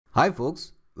Hi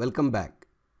folks, welcome back.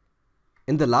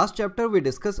 In the last chapter we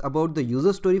discussed about the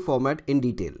user story format in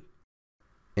detail.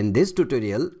 In this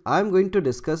tutorial, I am going to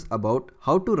discuss about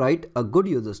how to write a good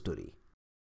user story.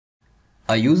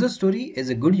 A user story is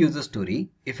a good user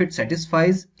story if it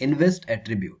satisfies invest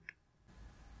attribute.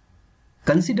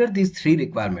 Consider these three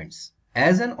requirements.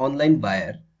 As an online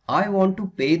buyer, I want to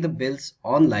pay the bills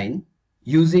online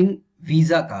using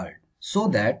Visa card so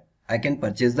that I can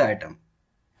purchase the item.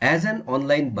 As an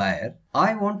online buyer,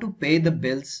 I want to pay the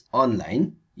bills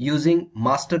online using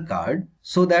MasterCard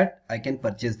so that I can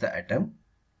purchase the item.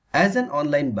 As an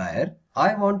online buyer,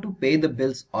 I want to pay the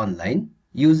bills online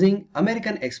using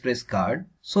American Express card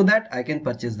so that I can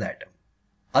purchase the item.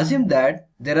 Assume that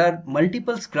there are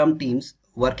multiple Scrum teams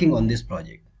working on this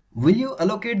project. Will you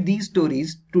allocate these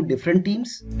stories to different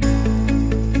teams?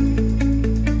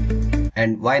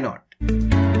 And why not?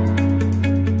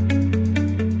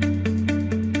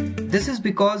 This is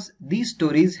because these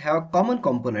stories have a common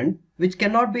component which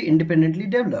cannot be independently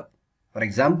developed. For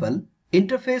example,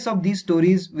 interface of these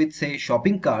stories with say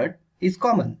shopping cart is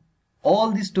common.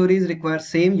 All these stories require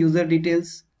same user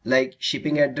details like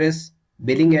shipping address,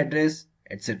 billing address,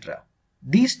 etc.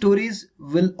 These stories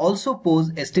will also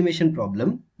pose estimation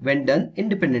problem when done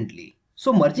independently.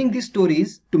 So merging these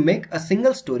stories to make a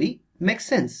single story makes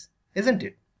sense, isn't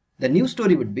it? The new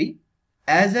story would be,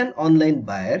 as an online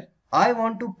buyer, I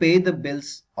want to pay the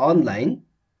bills online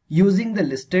using the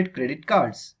listed credit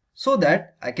cards so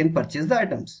that I can purchase the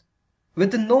items.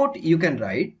 With a note you can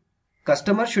write,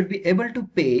 customer should be able to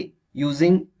pay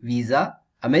using Visa,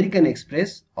 American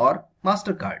Express or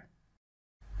MasterCard.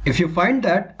 If you find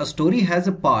that a story has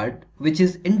a part which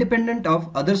is independent of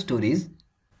other stories,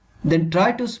 then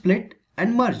try to split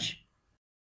and merge.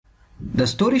 The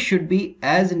story should be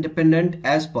as independent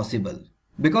as possible,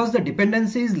 because the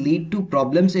dependencies lead to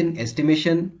problems in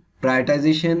estimation,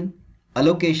 prioritization,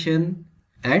 allocation,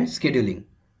 and scheduling.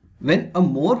 When a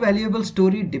more valuable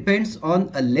story depends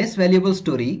on a less valuable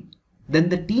story, then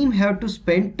the team have to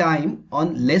spend time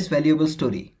on less valuable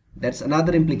story. That's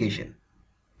another implication.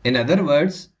 In other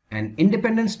words, an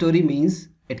independent story means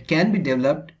it can be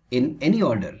developed in any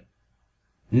order.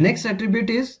 Next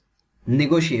attribute is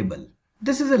negotiable.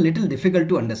 This is a little difficult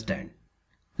to understand.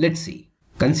 Let's see.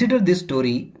 Consider this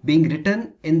story being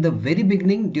written in the very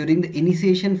beginning during the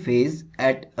initiation phase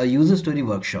at a user story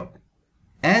workshop.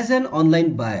 As an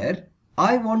online buyer,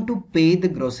 I want to pay the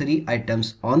grocery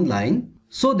items online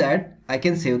so that I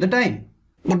can save the time.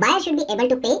 The buyer should be able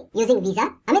to pay using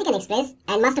Visa, American Express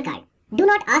and MasterCard. Do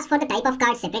not ask for the type of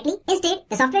card separately. Instead,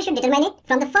 the software should determine it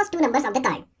from the first two numbers of the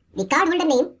card. The cardholder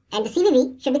name and the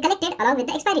CVV should be collected along with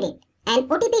the expiry date. An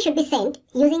OTP should be sent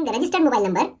using the registered mobile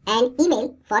number and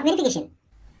email for verification.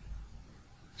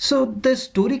 So the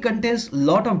story contains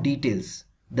lot of details.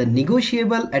 The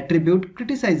negotiable attribute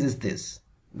criticizes this,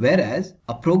 whereas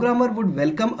a programmer would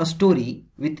welcome a story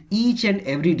with each and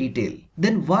every detail.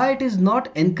 Then why it is not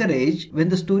encouraged when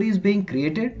the story is being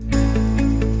created?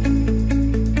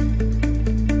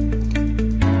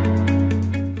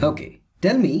 Okay,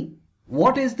 tell me,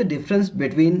 what is the difference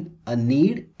between a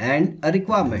need and a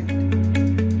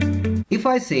requirement? If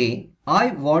I say,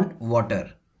 I want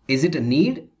water, is it a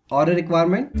need or a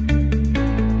requirement?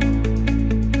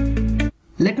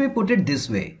 Let me put it this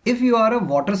way. If you are a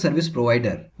water service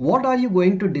provider, what are you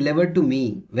going to deliver to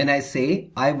me when I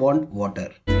say I want water?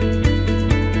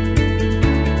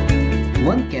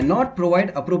 One cannot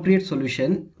provide appropriate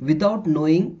solution without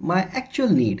knowing my actual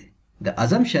need. The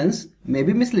assumptions may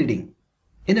be misleading.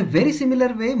 In a very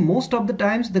similar way, most of the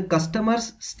times the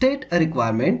customers state a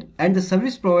requirement and the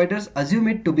service providers assume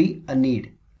it to be a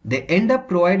need. They end up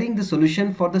providing the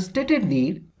solution for the stated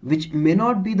need, which may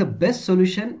not be the best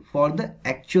solution for the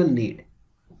actual need.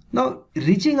 Now,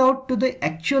 reaching out to the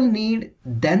actual need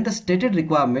than the stated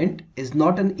requirement is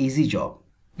not an easy job.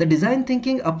 The design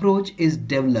thinking approach is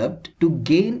developed to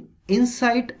gain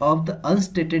insight of the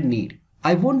unstated need.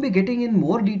 I won't be getting in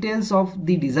more details of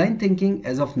the design thinking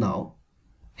as of now.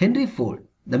 Henry Ford,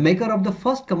 the maker of the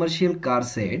first commercial car,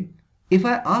 said, if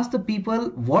I asked the people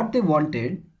what they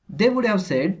wanted, they would have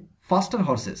said faster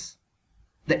horses.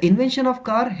 The invention of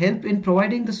car helped in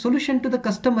providing the solution to the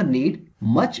customer need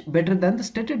much better than the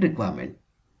stated requirement.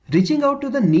 Reaching out to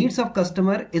the needs of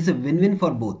customer is a win-win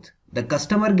for both. The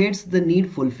customer gets the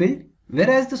need fulfilled,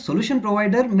 whereas the solution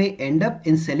provider may end up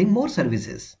in selling more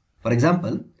services. For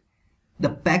example, the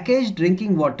packaged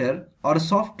drinking water or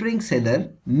soft drink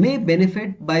seller may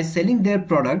benefit by selling their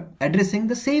product addressing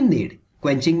the same need,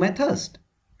 quenching my thirst.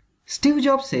 Steve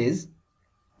Jobs says,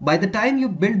 by the time you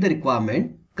build the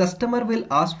requirement, customer will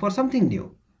ask for something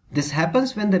new. This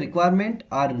happens when the requirements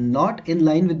are not in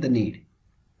line with the need.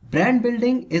 Brand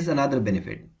building is another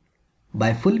benefit.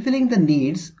 By fulfilling the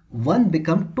needs, one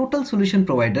becomes total solution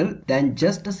provider than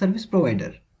just a service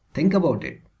provider. Think about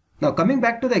it. Now coming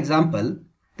back to the example,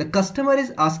 the customer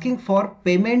is asking for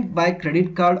payment by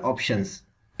credit card options.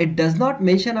 It does not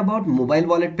mention about mobile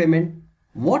wallet payment.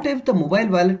 What if the mobile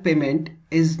wallet payment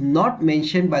is not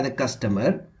mentioned by the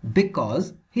customer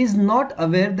because he is not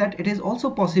aware that it is also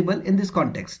possible in this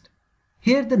context?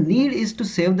 Here the need is to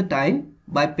save the time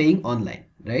by paying online,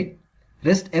 right?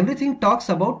 Rest everything talks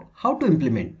about how to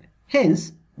implement.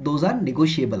 Hence, those are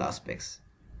negotiable aspects.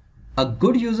 A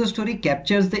good user story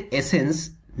captures the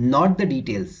essence, not the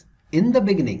details. In the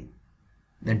beginning,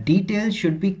 the details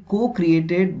should be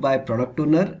co-created by product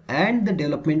owner and the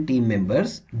development team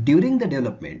members during the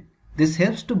development. This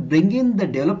helps to bring in the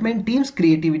development team's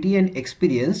creativity and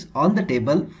experience on the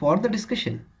table for the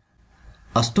discussion.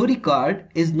 A story card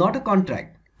is not a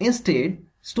contract. Instead,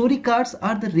 story cards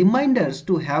are the reminders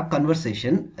to have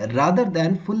conversation rather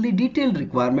than fully detailed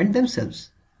requirements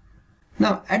themselves.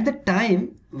 Now, at the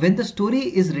time when the story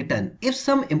is written, if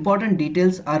some important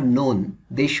details are known,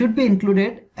 they should be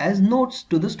included as notes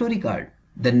to the story card.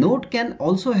 The note can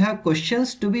also have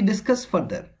questions to be discussed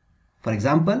further. For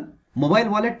example, mobile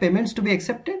wallet payments to be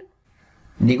accepted.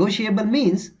 Negotiable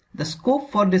means the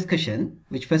scope for discussion,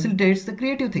 which facilitates the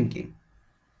creative thinking.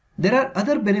 There are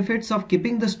other benefits of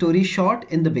keeping the story short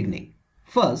in the beginning.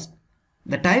 First,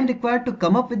 the time required to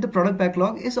come up with the product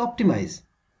backlog is optimized.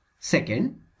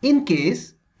 Second, in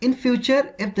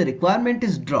future, if the requirement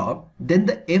is dropped, then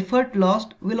the effort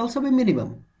lost will also be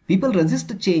minimum. People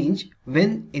resist change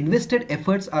when invested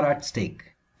efforts are at stake.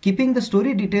 Keeping the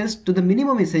story details to the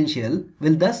minimum essential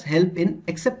will thus help in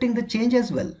accepting the change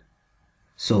as well.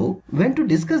 So, when to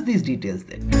discuss these details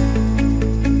then?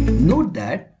 Note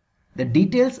that the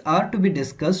details are to be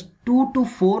discussed 2 to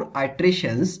 4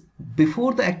 iterations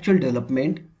before the actual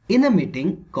development in a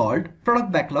meeting called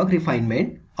product backlog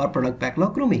refinement or product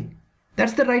backlog grooming.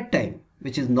 That's the right time,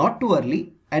 which is not too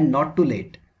early and not too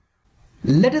late.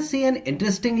 Let us see an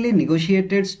interestingly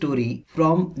negotiated story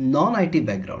from non-IT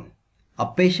background. A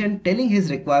patient telling his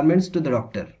requirements to the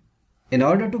doctor. In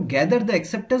order to gather the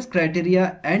acceptance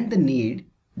criteria and the need,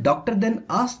 doctor then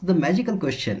asks the magical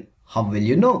question, how will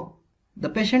you know? The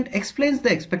patient explains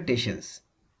the expectations.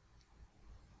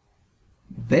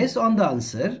 Based on the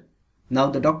answer, now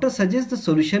the doctor suggests the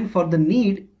solution for the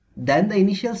need than the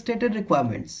initial stated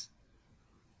requirements.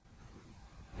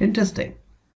 Interesting.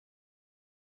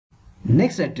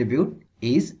 Next attribute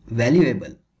is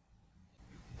valuable.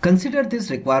 Consider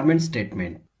this requirement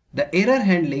statement. The error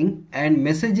handling and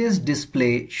messages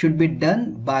display should be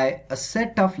done by a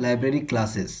set of library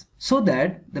classes so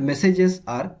that the messages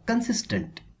are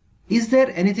consistent. Is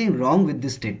there anything wrong with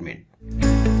this statement?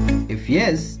 If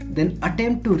yes, then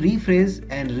attempt to rephrase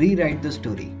and rewrite the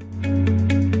story.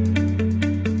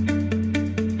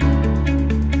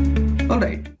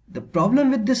 Alright, the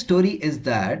problem with this story is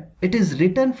that it is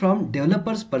written from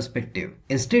developer's perspective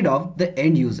instead of the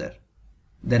end user.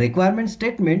 The requirement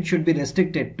statement should be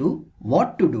restricted to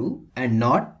what to do and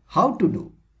not how to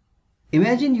do.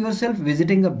 Imagine yourself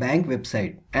visiting a bank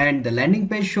website and the landing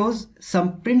page shows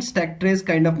some print stack trace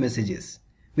kind of messages.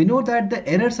 We know that the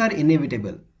errors are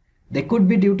inevitable. They could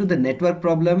be due to the network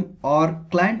problem or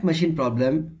client machine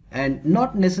problem and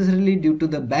not necessarily due to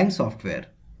the bank software.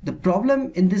 The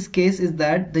problem in this case is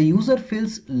that the user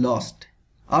feels lost.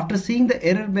 After seeing the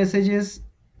error messages,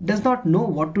 does not know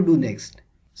what to do next.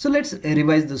 So let's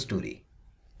revise the story.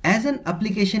 As an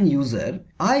application user,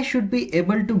 I should be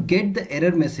able to get the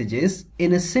error messages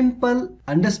in a simple,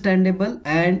 understandable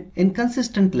and in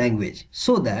consistent language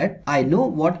so that I know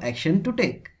what action to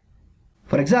take.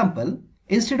 For example,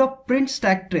 instead of print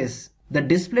stack trace, the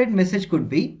displayed message could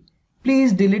be,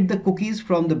 please delete the cookies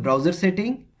from the browser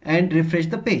setting and refresh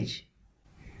the page.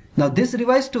 Now this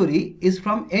revised story is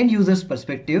from end user's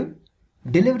perspective,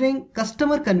 delivering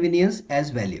customer convenience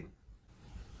as value.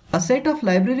 A set of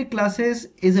library classes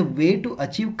is a way to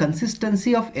achieve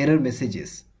consistency of error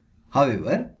messages.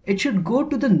 However, it should go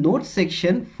to the notes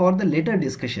section for the later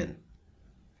discussion.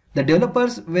 The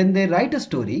developers, when they write a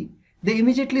story, they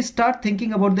immediately start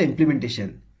thinking about the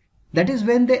implementation. That is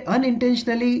when they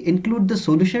unintentionally include the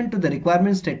solution to the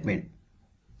requirement statement.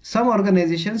 Some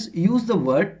organizations use the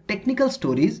word technical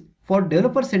stories for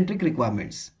developer-centric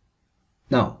requirements.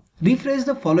 Now, rephrase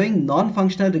the following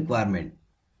non-functional requirement.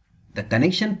 The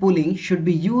connection pooling should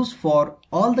be used for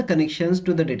all the connections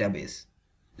to the database.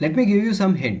 Let me give you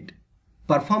some hint.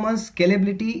 Performance,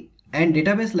 scalability, and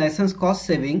database license cost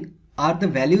saving are the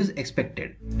values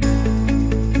expected.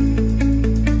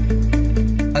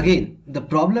 Again, the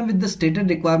problem with the stated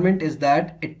requirement is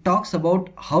that it talks about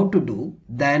how to do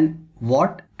than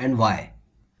what and why.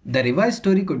 The revised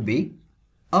story could be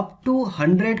up to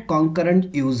 100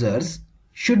 concurrent users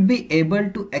should be able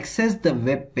to access the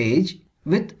web page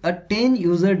with a 10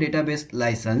 user database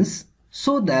license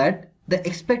so that the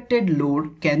expected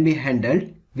load can be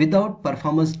handled without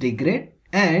performance degrade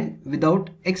and without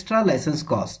extra license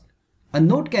cost. A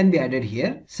note can be added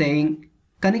here saying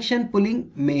connection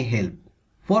pooling may help.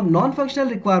 For non-functional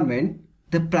requirement,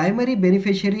 the primary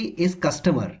beneficiary is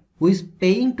customer who is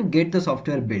paying to get the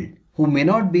software built, who may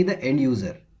not be the end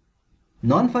user.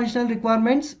 Non-functional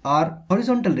requirements are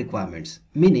horizontal requirements,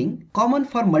 meaning common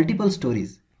for multiple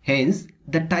stories. Hence,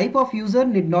 the type of user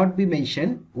need not be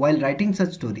mentioned while writing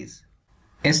such stories.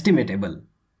 Estimatable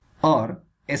or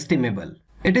estimable.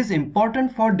 It is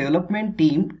important for development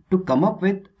team to come up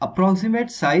with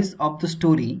approximate size of the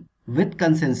story with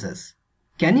consensus.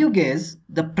 Can you guess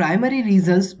the primary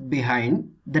reasons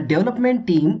behind the development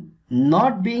team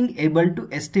not being able to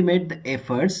estimate the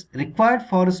efforts required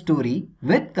for a story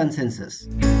with consensus?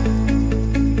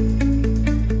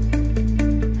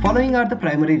 Following are the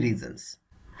primary reasons.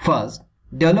 First,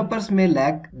 developers may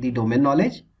lack the domain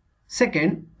knowledge.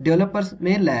 Second, developers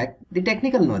may lack the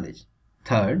technical knowledge.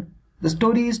 Third, the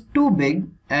story is too big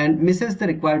and misses the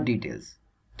required details.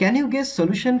 Can you guess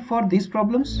solution for these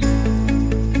problems?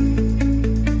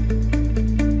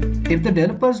 If the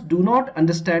developers do not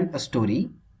understand a story,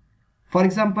 for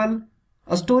example,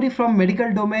 a story from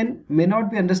medical domain may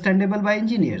not be understandable by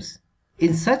engineers.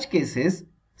 In such cases,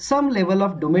 some level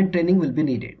of domain training will be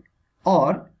needed.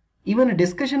 Or even a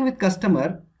discussion with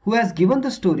customer who has given the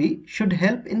story should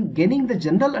help in gaining the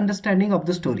general understanding of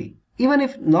the story, even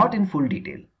if not in full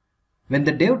detail. When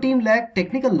the dev team lack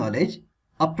technical knowledge,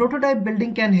 a prototype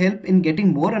building can help in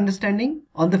getting more understanding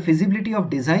on the feasibility of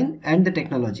design and the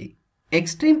technology.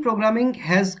 Extreme programming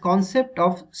has concept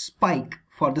of spike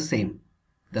for the same.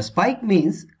 The spike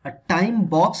means a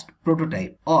time-boxed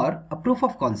prototype or a proof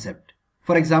of concept.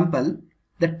 For example,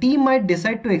 the team might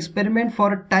decide to experiment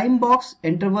for a time box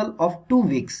interval of 2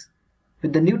 weeks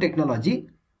with the new technology,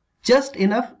 just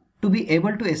enough to be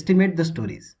able to estimate the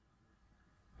stories.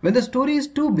 When the story is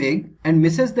too big and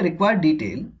misses the required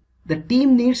detail, the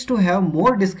team needs to have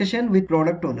more discussion with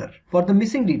product owner for the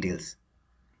missing details.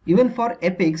 Even for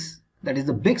epics, that is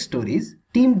the big stories,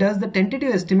 team does the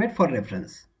tentative estimate for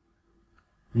reference.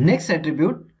 Next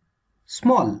attribute,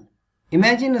 small.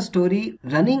 Imagine a story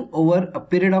running over a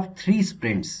period of 3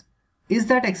 sprints. Is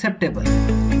that acceptable?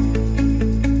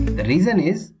 The reason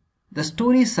is, the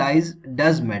story size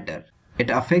does matter. It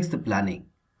affects the planning.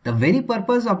 The very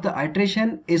purpose of the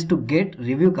iteration is to get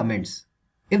review comments.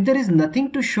 If there is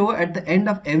nothing to show at the end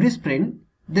of every sprint,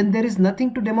 then there is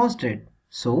nothing to demonstrate.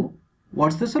 So,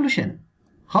 what's the solution?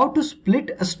 How to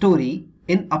split a story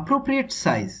in appropriate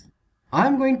size. I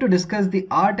am going to discuss the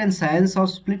art and science of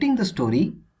splitting the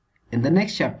story in the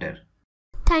next chapter.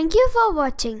 Thank you for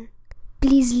watching.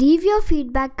 Please leave your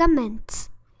feedback comments.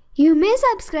 You may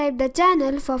subscribe the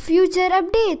channel for future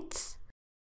updates.